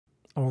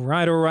All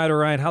right.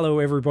 Hello,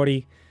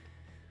 everybody.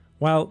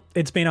 Well,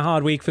 it's been a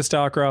hard week for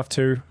StarCraft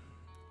 2,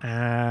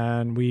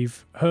 and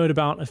we've heard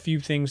about a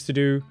few things to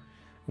do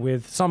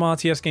with some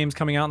RTS games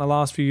coming out in the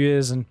last few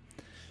years and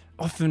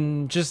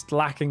often just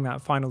lacking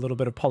that final little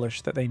bit of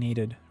polish that they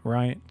needed,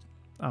 right?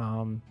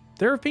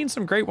 There have been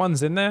some great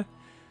ones in there,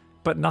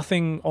 but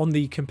nothing on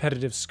the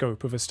competitive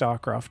scope of a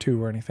StarCraft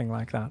 2 or anything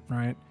like that,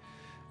 right?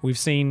 We've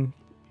seen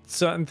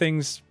certain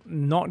things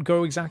not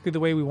go exactly the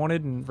way we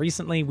wanted, and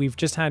recently we've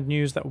just had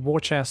news that war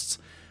chests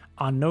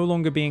are no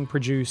longer being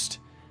produced,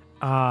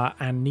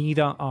 and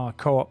neither are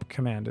co-op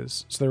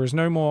commanders. So there is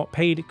no more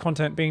paid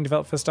content being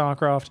developed for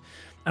StarCraft,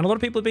 and a lot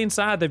of people have been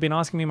sad. They've been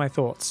asking me my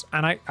thoughts,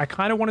 and I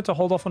kind of wanted to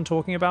hold off on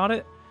talking about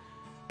it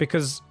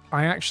because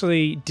I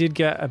actually did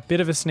get a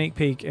bit of a sneak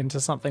peek into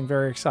something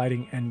very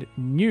exciting and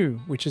new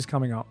which is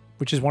coming up,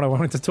 which is what I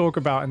wanted to talk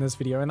about in this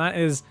video, and that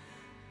is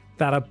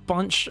that a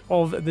bunch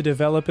of the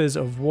developers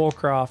of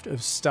Warcraft,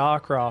 of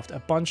StarCraft, a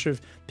bunch of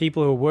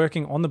people who are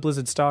working on the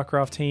Blizzard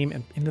StarCraft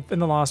team in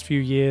the last few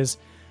years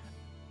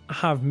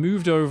have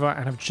moved over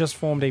and have just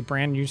formed a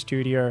brand new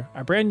studio,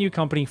 a brand new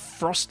company,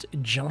 Frost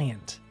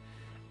Giant.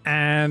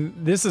 And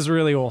this is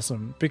really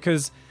awesome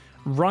because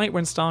right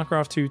when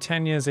StarCraft 2,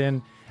 10 years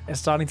in, is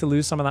starting to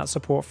lose some of that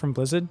support from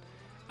Blizzard,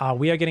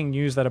 we are getting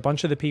news that a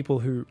bunch of the people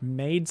who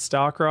made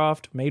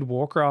StarCraft, made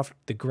Warcraft,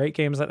 the great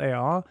games that they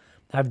are,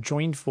 have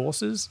joined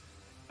forces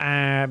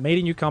and made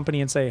a new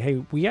company and say,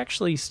 hey, we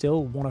actually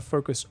still want to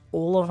focus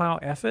all of our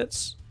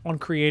efforts on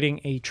creating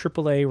a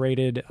AAA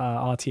rated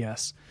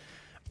RTS.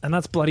 And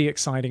that's bloody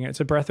exciting. It's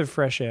a breath of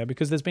fresh air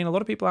because there's been a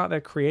lot of people out there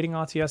creating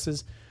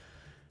RTSs.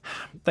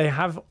 They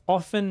have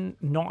often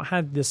not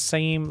had the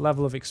same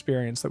level of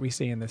experience that we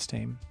see in this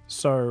team.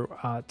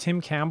 So Tim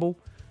Campbell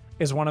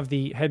is one of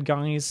the head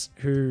guys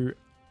who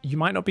you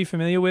might not be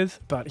familiar with,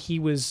 but he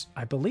was,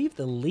 I believe,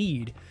 the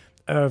lead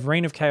of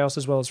Reign of Chaos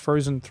as well as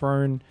Frozen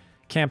Throne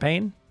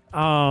campaign,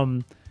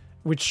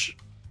 which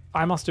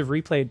I must have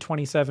replayed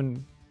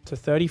 27 to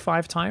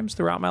 35 times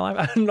throughout my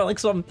life. I'm not like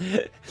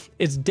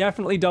it's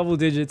definitely double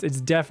digits.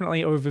 It's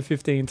definitely over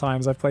 15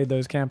 times I've played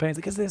those campaigns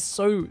because they're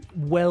so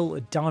well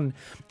done.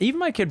 Even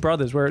my kid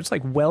brothers, where it's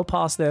like well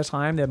past their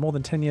time, they're more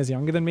than 10 years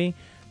younger than me,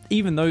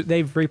 even though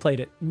they've replayed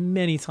it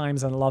many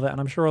times and love it. And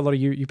I'm sure a lot of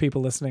you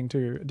people listening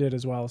to did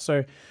as well.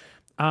 So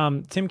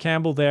Tim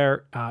Campbell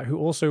there, who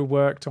also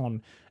worked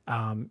on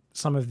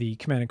some of the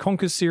Command &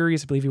 Conquer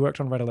series. I believe he worked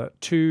on Red Alert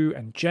 2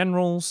 and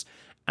Generals,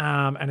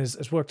 and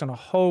has worked on a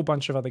whole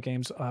bunch of other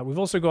games. We've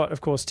also got, of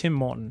course, Tim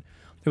Morton,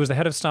 who was the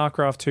head of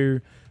StarCraft 2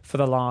 for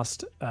the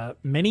last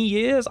many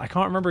years. I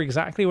can't remember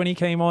exactly when he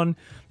came on,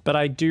 but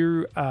I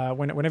do,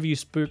 whenever you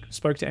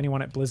spoke to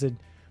anyone at Blizzard,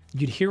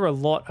 you'd hear a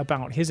lot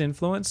about his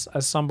influence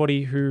as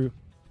somebody who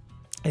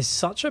is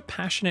such a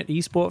passionate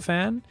esport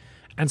fan.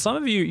 And some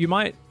of you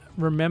might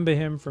remember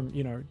him from,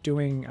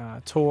 doing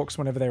talks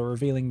whenever they were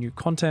revealing new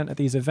content at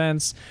these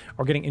events,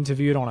 or getting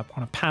interviewed on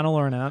a panel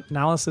or an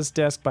analysis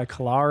desk by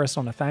Kalaris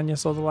or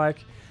Nathanias or the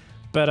like.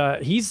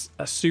 But he's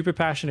a super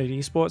passionate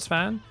esports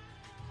fan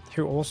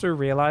who also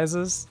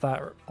realizes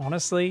that,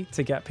 honestly,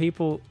 to get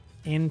people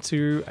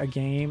into a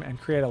game and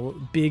create a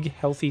big,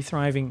 healthy,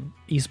 thriving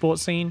esports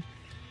scene,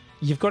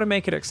 you've got to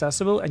make it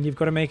accessible, and you've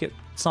got to make it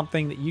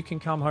something that you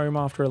can come home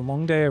after a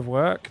long day of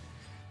work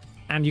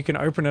and you can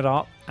open it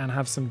up and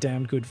have some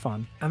damn good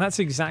fun. And that's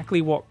exactly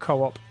what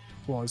co-op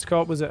was.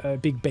 Co-op was a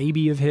big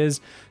baby of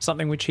his,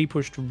 something which he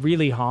pushed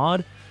really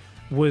hard,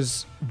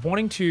 was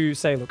wanting to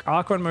say, look,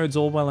 Archon mode's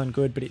all well and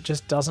good, but it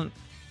just doesn't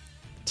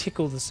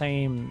tickle the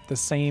same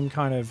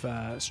kind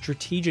of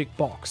strategic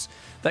box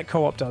that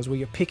co-op does, where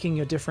you're picking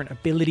your different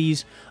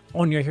abilities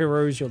on your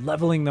heroes, you're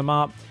leveling them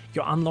up,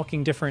 you're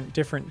unlocking different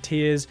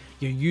tiers,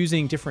 you're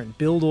using different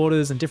build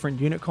orders and different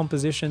unit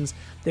compositions.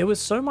 There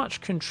was so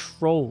much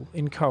control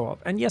in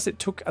co-op, and yes, it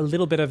took a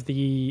little bit of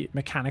the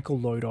mechanical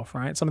load off,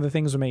 right? Some of the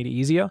things were made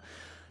easier,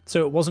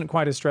 so it wasn't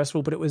quite as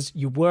stressful, but it was,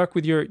 you work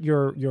with your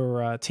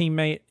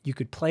teammate, you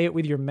could play it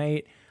with your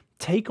mate,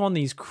 take on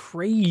these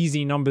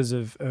crazy numbers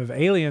of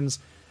aliens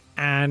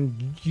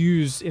and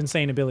use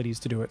insane abilities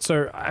to do it.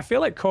 So I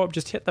feel like co-op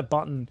just hit the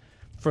button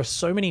for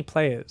so many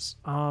players.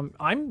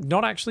 I'm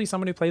not actually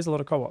someone who plays a lot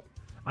of co-op.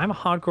 I'm a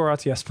hardcore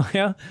RTS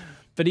player,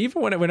 but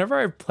even whenever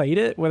I've played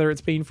it, whether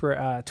it's been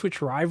for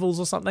Twitch Rivals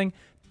or something,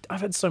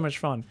 I've had so much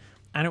fun.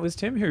 And it was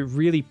Tim who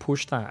really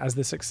pushed that as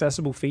this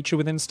accessible feature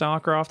within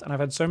StarCraft, and I've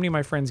had so many of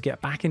my friends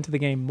get back into the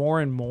game more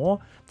and more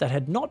that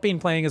had not been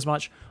playing as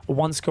much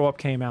once co-op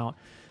came out.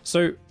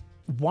 So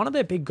one of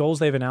their big goals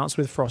they've announced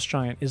with Frost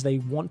Giant is they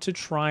want to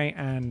try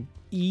and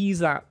ease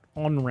that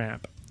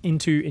on-ramp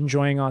into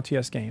enjoying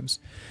RTS games.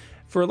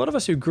 For a lot of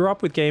us who grew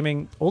up with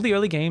gaming, all the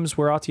early games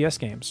were RTS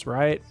games,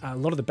 right? A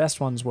lot of the best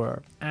ones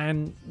were.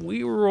 And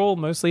we were all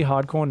mostly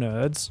hardcore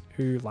nerds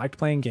who liked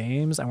playing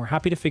games and were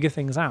happy to figure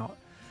things out.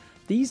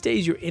 These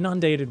days, you're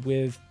inundated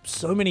with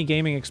so many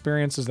gaming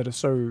experiences that are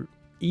so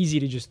easy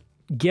to just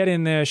get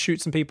in there,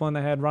 shoot some people in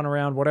the head, run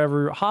around,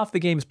 whatever. Half the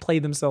games play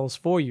themselves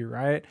for you,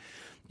 right?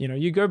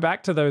 You go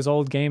back to those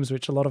old games,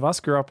 which a lot of us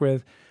grew up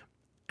with,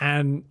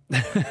 and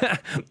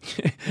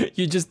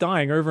you're just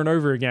dying over and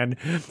over again.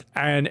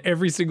 And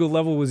every single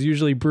level was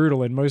usually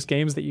brutal in most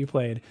games that you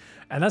played.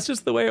 And that's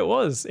just the way it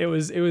was. It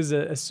was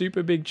a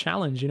super big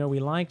challenge. You know, we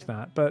liked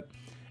that. But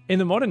in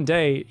the modern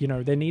day, you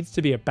know, there needs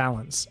to be a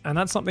balance. And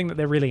that's something that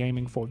they're really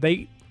aiming for.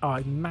 They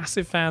are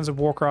massive fans of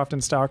Warcraft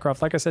and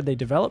Starcraft. Like I said, they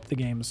developed the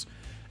games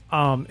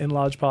in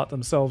large part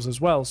themselves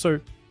as well. So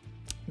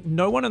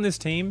no one on this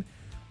team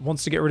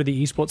wants to get rid of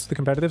the esports, the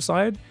competitive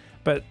side.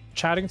 But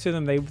chatting to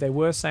them, they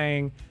were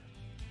saying,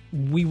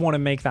 we want to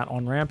make that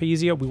on-ramp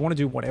easier. We want to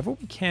do whatever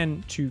we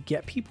can to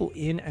get people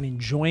in and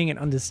enjoying and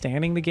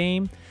understanding the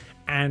game.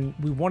 And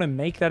we want to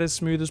make that as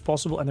smooth as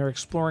possible. And they're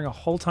exploring a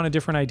whole ton of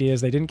different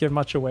ideas. They didn't give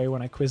much away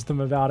when I quizzed them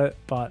about it.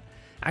 But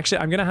actually,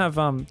 I'm going to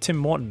have Tim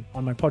Morton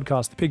on my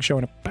podcast, The Pig Show,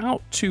 in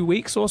about 2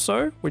 weeks or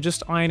so. We're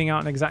just ironing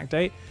out an exact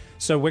date.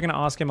 So we're going to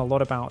ask him a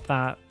lot about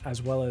that,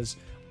 as well as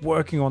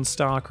working on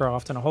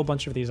StarCraft and a whole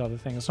bunch of these other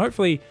things. So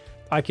hopefully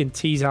I can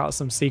tease out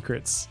some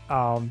secrets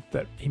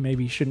that he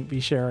maybe shouldn't be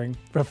sharing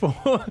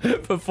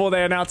before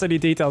they announce any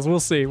details. We'll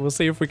see. We'll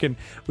see if we can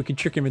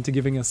trick him into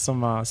giving us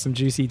some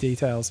juicy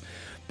details.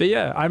 But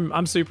yeah,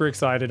 I'm super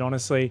excited,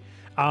 honestly.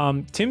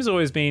 Tim's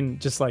always been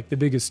just like the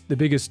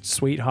biggest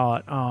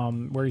sweetheart.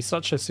 Where he's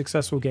such a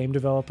successful game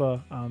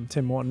developer,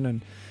 Tim Morton,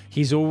 and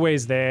he's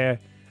always there.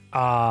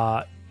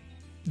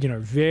 You know,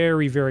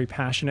 very, very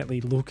passionately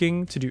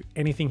looking to do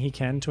anything he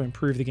can to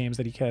improve the games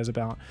that he cares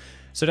about.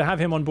 So to have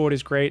him on board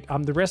is great.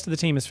 The rest of the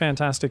team is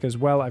fantastic as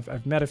well.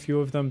 I've met a few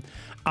of them.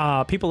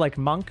 People like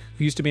Monk,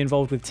 who used to be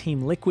involved with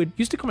Team Liquid,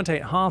 used to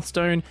commentate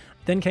Hearthstone,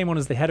 then came on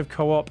as the head of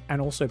co-op and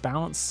also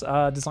balance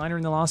designer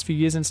in the last few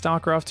years in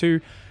StarCraft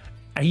 2.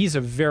 He's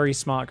a very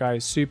smart guy,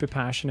 super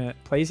passionate,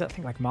 plays, I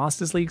think, like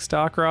Masters League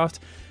StarCraft,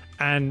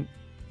 and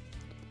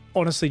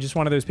honestly just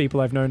one of those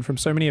people I've known from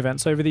so many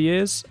events over the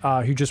years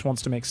who just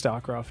wants to make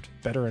StarCraft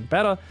better and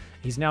better.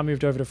 He's now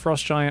moved over to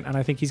Frost Giant, and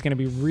I think he's going to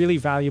be really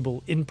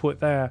valuable input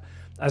there.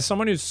 As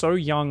someone who's so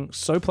young,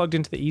 so plugged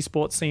into the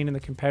esports scene and the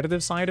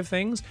competitive side of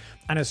things,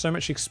 and has so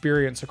much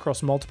experience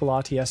across multiple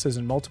RTSs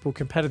and multiple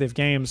competitive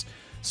games.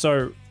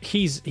 So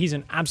he's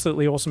an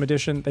absolutely awesome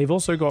addition. They've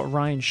also got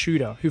Ryan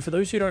Shooter, who, for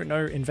those who don't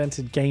know,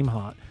 invented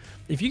GameHeart.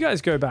 If you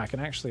guys go back,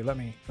 and actually let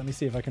me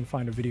see if I can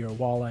find a video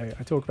while I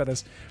talk about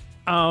this.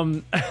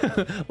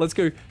 Let's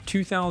go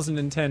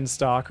 2010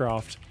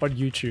 StarCraft on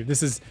YouTube.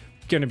 This is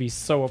going to be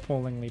so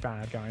appallingly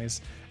bad,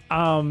 guys.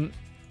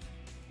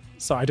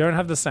 So I don't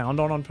have the sound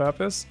on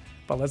purpose,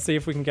 but let's see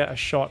if we can get a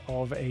shot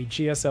of a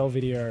GSL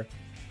video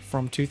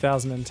from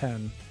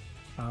 2010.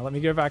 Let me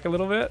go back a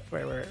little bit.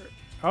 Wait.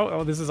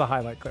 Oh, this is a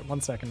highlight clip. One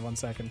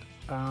second.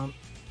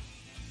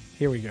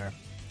 Here we go.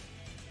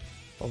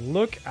 Well,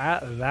 look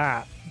at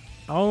that.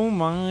 Oh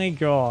my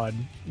god.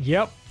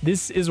 Yep,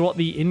 this is what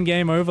the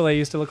in-game overlay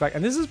used to look like.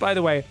 And this is, by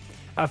the way,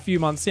 a few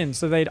months in,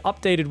 so they'd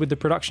updated with the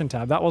production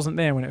tab. That wasn't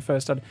there when it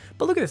first started.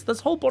 But look at this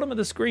whole bottom of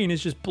the screen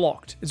is just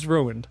blocked. It's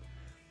ruined.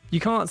 You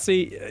can't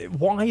see,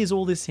 why is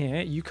all this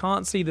here? You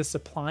can't see the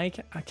supply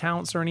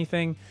accounts or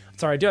anything.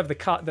 Sorry, I do have the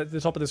top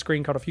of the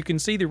screen cut off. You can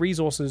see the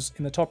resources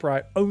in the top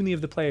right, only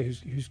of the player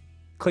who's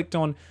clicked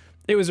on.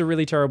 It was a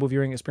really terrible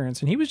viewing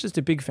experience, and he was just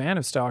a big fan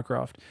of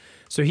StarCraft.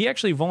 So he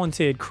actually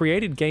volunteered,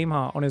 created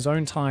GameHeart on his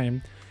own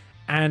time,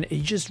 and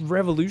he just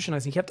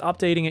revolutionized. He kept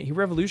updating it. He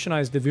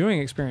revolutionized the viewing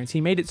experience.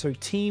 He made it so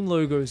team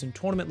logos and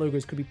tournament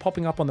logos could be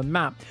popping up on the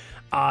map.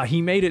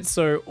 He made it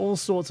so all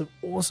sorts of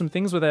awesome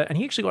things with it. And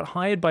he actually got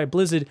hired by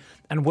Blizzard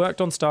and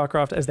worked on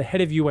StarCraft as the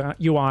head of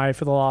UI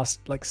for the last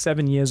like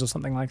 7 years or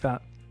something like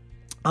that.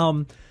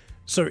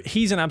 So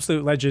he's an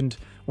absolute legend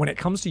when it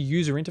comes to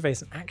user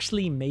interface and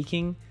actually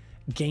making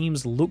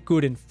games look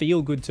good and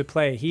feel good to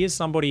play. He is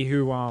somebody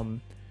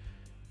who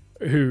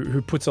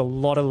puts a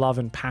lot of love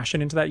and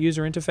passion into that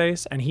user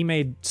interface, and he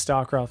made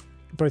StarCraft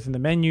both in the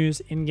menus,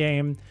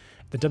 in-game,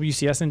 the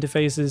WCS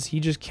interfaces. He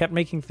just kept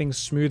making things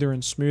smoother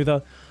and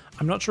smoother.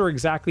 I'm not sure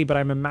exactly, but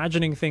I'm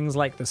imagining things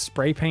like the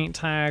spray paint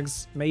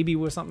tags maybe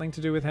were something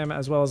to do with him,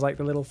 as well as like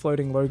the little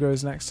floating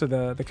logos next to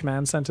the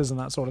command centers and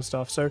that sort of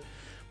stuff. So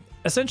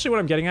essentially what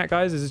I'm getting at,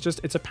 guys, is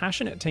it's a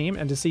passionate team,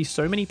 and to see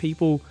so many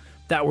people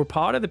that were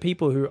part of the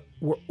people who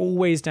were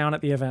always down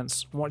at the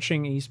events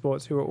watching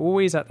esports, who were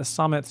always at the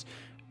summits,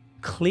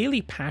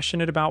 clearly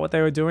passionate about what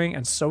they were doing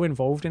and so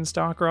involved in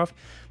StarCraft,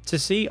 to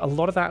see a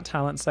lot of that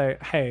talent say,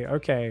 hey,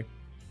 okay,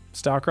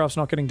 StarCraft's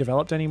not getting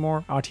developed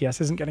anymore. RTS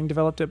isn't getting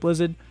developed at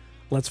Blizzard.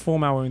 Let's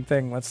form our own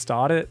thing. Let's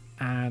start it,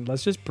 and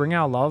let's just bring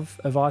our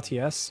love of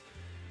RTS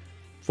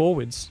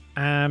forwards.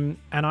 And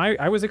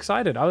I was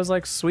excited. I was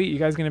like, sweet, you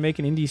guys are going to make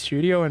an indie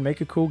studio and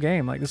make a cool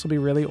game. Like, this will be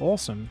really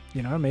awesome.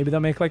 You know, maybe they'll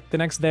make like the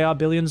next They Are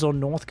Billions or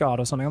Northgard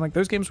or something. I'm like,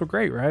 those games were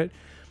great, right?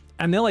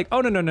 And they're like, oh,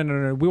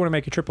 no, we want to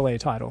make a AAA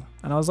title.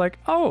 And I was like,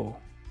 oh,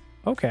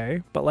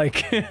 okay. But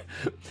like,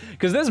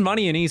 because there's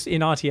money in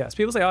RTS.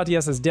 People say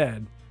RTS is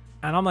dead.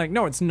 And I'm like,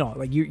 no, it's not.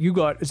 Like, you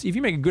got, if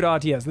you make a good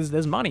RTS,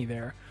 there's money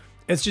there.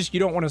 It's just you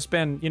don't want to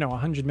spend,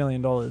 $100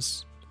 million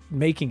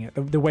making it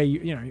the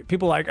way,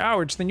 people are like, oh,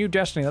 it's the new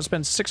Destiny. Let's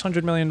spend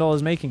 $600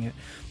 million making it.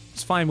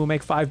 It's fine. We'll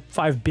make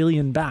 $5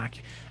 billion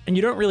back. And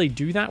you don't really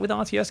do that with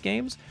RTS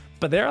games,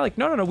 but they're like,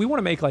 no, we want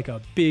to make like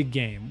a big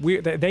game.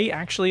 They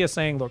actually are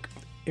saying, look,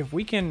 if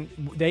we can,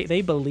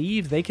 they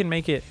believe they can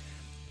make it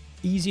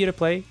easier to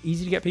play,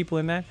 easy to get people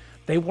in there.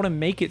 They want to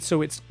make it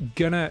so it's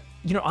gonna,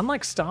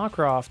 unlike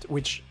StarCraft,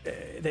 which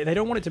they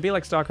don't want it to be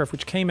like StarCraft,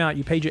 which came out,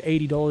 you paid your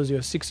 $80 or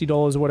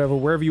 $60 or whatever,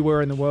 wherever you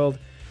were in the world,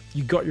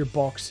 you got your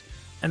box,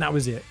 and that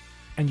was it.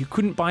 And you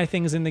couldn't buy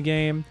things in the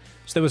game,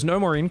 so there was no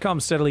more income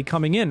steadily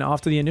coming in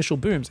after the initial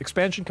booms.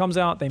 Expansion comes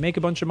out, they make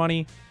a bunch of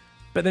money,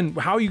 but then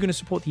how are you going to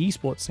support the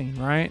esports scene,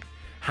 right?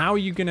 How are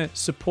you going to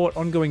support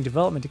ongoing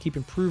development to keep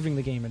improving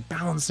the game and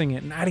balancing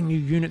it and adding new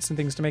units and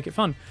things to make it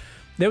fun?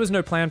 There was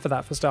no plan for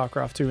that for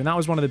StarCraft 2, and that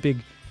was one of the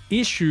big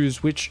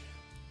issues, which,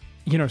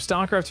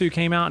 StarCraft 2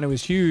 came out and it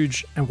was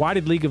huge, and why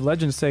did League of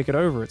Legends take it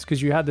over? It's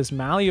because you had this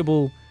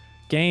malleable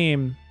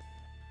game.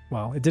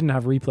 Well, it didn't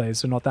have replays,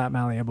 so not that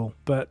malleable,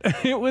 but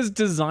it was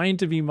designed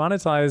to be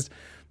monetized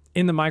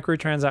in the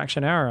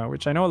microtransaction era,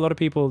 which I know a lot of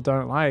people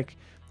don't like,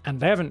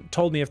 and they haven't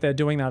told me if they're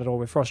doing that at all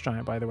with Frost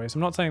Giant, by the way, so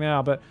I'm not saying they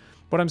are, but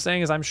what I'm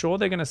saying is I'm sure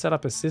they're going to set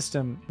up a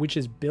system which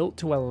is built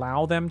to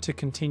allow them to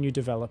continue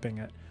developing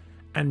it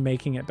and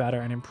making it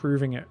better and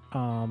improving it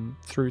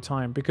through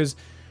time, because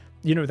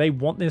they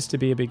want this to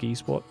be a big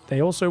esport.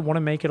 They also want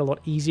to make it a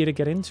lot easier to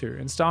get into.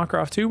 In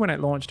StarCraft 2, when it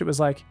launched, it was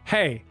like,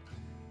 hey,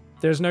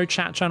 there's no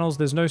chat channels,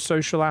 there's no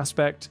social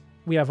aspect.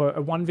 We have a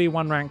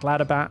 1v1 ranked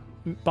ladder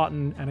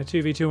button and a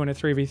 2v2 and a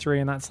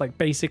 3v3, and that's like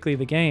basically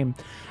the game.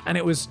 And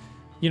it was,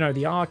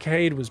 the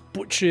arcade was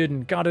butchered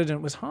and gutted, and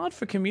it was hard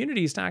for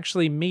communities to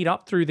actually meet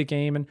up through the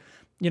game.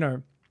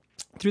 And,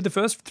 through the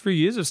first 3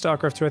 years of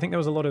StarCraft 2, I think there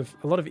was a lot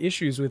of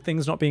issues with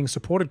things not being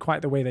supported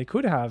quite the way they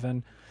could have.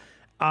 And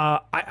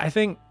I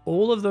think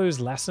all of those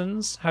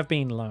lessons have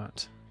been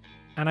learnt.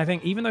 And I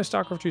think even though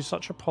StarCraft 2 is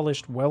such a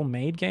polished,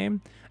 well-made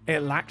game,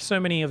 it lacked so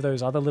many of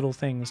those other little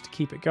things to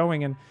keep it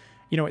going. And,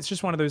 it's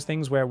just one of those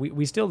things where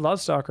we still love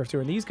StarCraft 2.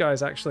 And these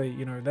guys actually,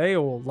 they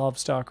all love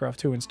StarCraft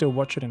 2 and still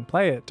watch it and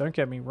play it. Don't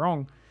get me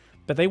wrong.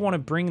 But they want to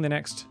bring the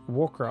next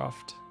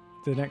Warcraft,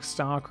 the next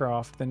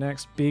StarCraft, the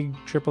next big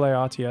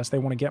AAA RTS. They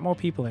want to get more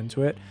people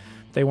into it.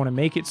 They want to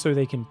make it so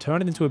they can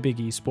turn it into a big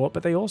esport.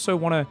 But they also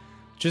want to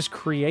just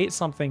create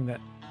something that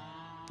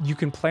you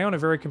can play on a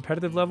very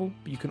competitive level,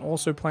 but you can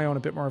also play on a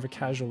bit more of a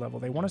casual level.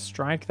 They want to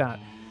strike that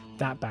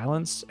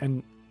balance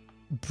and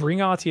bring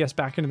RTS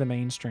back into the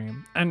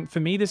mainstream. And for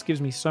me, this gives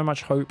me so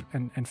much hope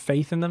and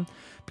faith in them,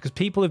 because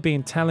people have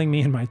been telling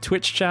me in my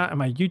Twitch chat and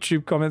my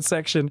YouTube comment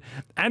section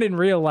and in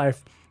real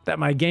life that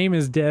my game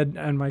is dead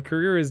and my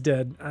career is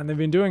dead. And they've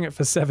been doing it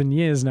for 7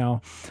 years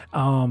now,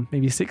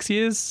 maybe 6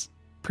 years.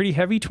 Pretty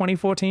heavy.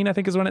 2014, I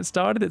think, is when it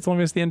started. It's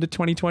almost the end of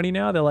 2020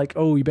 now. They're like,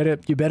 oh, you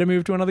better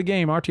move to another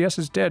game. RTS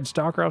is dead.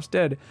 StarCraft's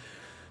dead.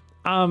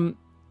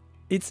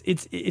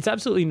 It's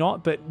absolutely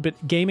not.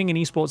 But gaming and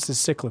esports is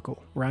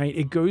cyclical, right?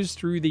 It goes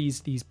through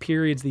these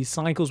periods, these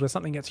cycles where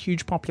something gets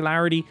huge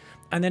popularity,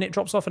 and then it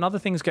drops off, and other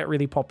things get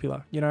really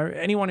popular.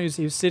 Anyone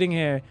who's sitting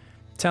here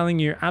telling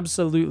you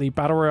absolutely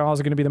battle royales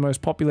are going to be the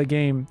most popular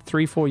game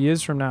 3-4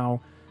 years from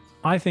now,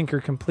 I think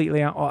are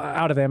completely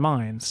out of their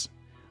minds,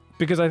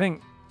 because I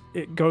think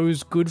it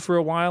goes good for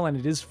a while and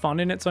it is fun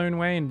in its own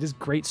way and it is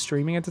great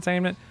streaming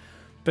entertainment.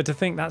 But to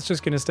think that's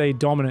just going to stay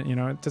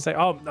dominant, to say,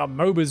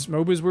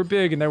 MOBAs were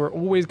big and they were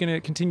always going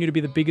to continue to be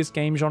the biggest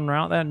game genre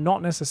out there,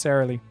 not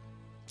necessarily.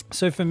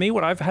 So for me,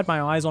 what I've had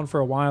my eyes on for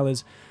a while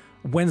is,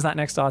 when's that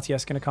next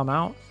RTS going to come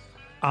out?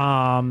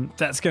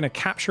 That's going to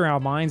capture our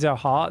minds, our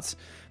hearts,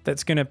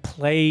 that's going to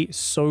play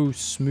so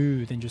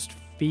smooth and just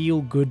feel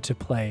good to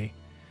play.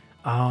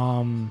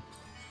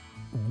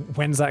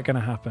 When's that going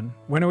to happen?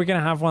 When are we going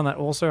to have one that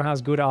also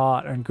has good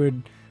art and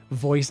good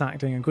voice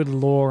acting and good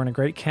lore and a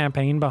great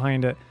campaign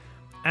behind it?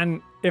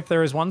 And if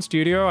there is one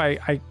studio,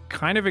 I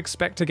kind of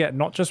expect to get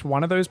not just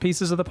one of those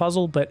pieces of the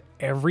puzzle, but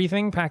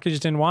everything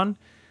packaged in one.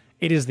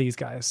 It is these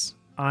guys.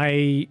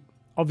 I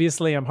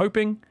obviously am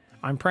hoping,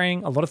 I'm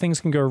praying. A lot of things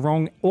can go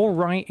wrong or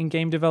right in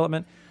game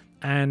development,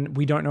 and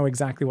we don't know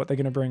exactly what they're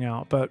going to bring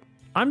out. But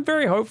I'm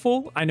very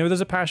hopeful. I know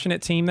there's a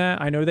passionate team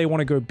there. I know they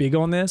want to go big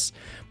on this.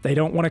 They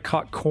don't want to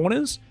cut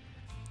corners.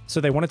 So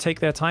they want to take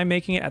their time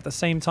making it. At the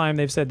same time,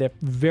 they've said they're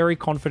very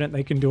confident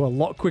they can do a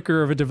lot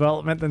quicker of a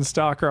development than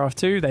StarCraft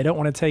 2. They don't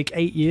want to take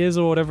 8 years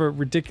or whatever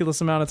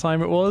ridiculous amount of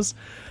time it was.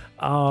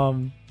 But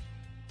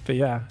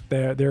yeah,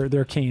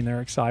 they're keen.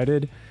 They're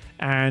excited.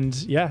 And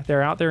yeah,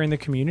 they're out there in the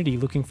community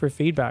looking for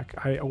feedback.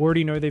 I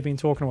already know they've been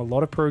talking to a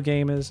lot of pro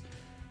gamers,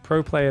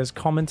 pro players,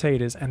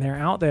 commentators, and they're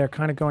out there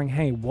kind of going,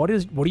 hey, what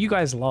do you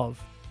guys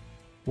love?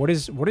 What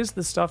is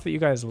the stuff that you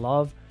guys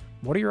love?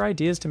 What are your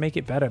ideas to make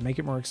it better, make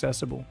it more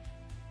accessible?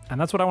 And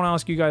that's what I want to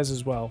ask you guys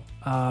as well.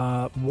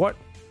 What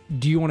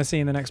do you want to see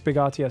in the next big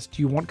RTS?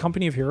 Do you want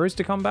Company of Heroes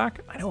to come back?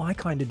 I know I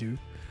kind of do.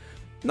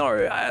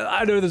 No,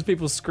 I know there's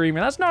people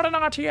screaming, that's not an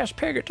RTS,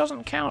 Pig, it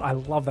doesn't count. I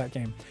love that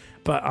game.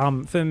 But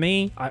for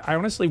me, I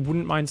honestly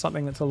wouldn't mind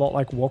something that's a lot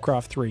like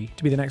Warcraft 3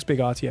 to be the next big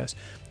RTS.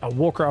 A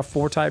Warcraft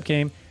 4 type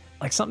game,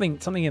 like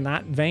something in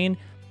that vein.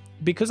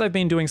 Because I've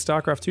been doing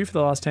StarCraft 2 for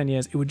the last 10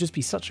 years, it would just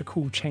be such a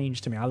cool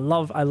change to me. I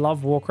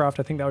love Warcraft.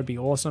 I think that would be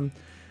awesome.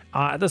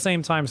 At the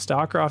same time,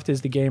 StarCraft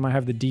is the game I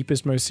have the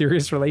deepest, most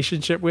serious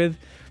relationship with.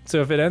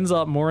 So if it ends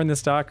up more in the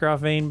StarCraft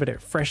vein, but it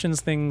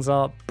freshens things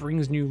up,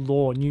 brings new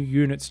lore, new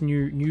units,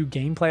 new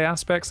gameplay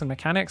aspects and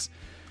mechanics,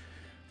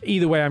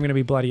 either way, I'm going to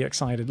be bloody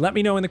excited. Let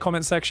me know in the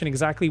comment section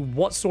exactly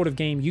what sort of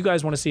game you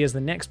guys want to see as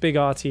the next big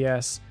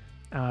RTS.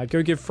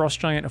 Go give Frost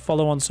Giant a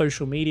follow on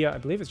social media. I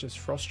believe it's just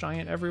Frost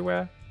Giant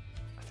everywhere.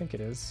 I think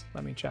it is.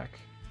 Let me check.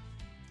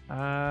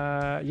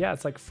 Yeah,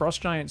 it's like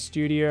Frost Giant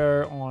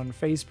Studio on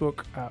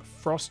Facebook,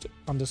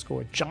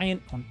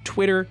 Frost_Giant on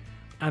Twitter,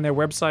 and their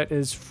website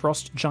is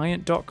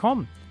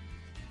frostgiant.com.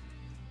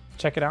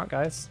 Check it out,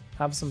 guys.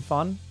 Have some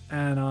fun,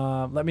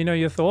 and let me know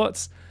your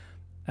thoughts.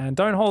 And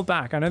don't hold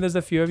back. I know there's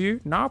a few of you.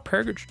 No,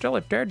 Pig, it's still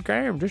a dead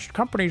game. This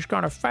company's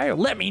gonna fail.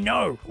 Let me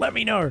know. Let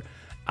me know.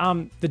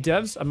 The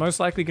devs are most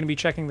likely going to be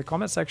checking the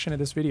comment section of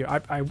this video.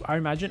 I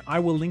imagine I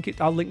will link it.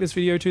 I'll link this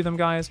video to them,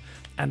 guys,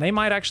 and they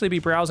might actually be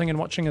browsing and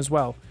watching as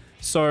well.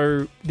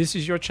 So this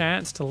is your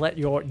chance to let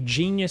your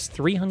genius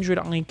 300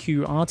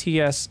 IQ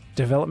RTS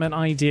development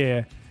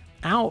idea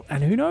out,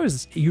 and who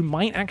knows, you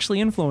might actually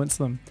influence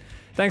them.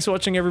 Thanks for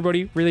watching,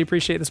 everybody. Really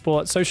appreciate the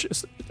support. So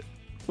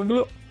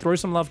throw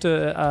some love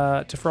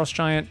to Frost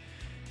Giant,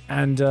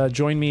 and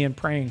join me in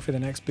praying for the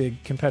next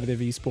big competitive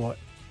esport.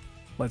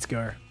 Let's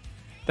go.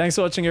 Thanks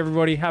for watching,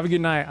 everybody. Have a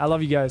good night. I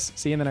love you guys.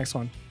 See you in the next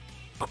one.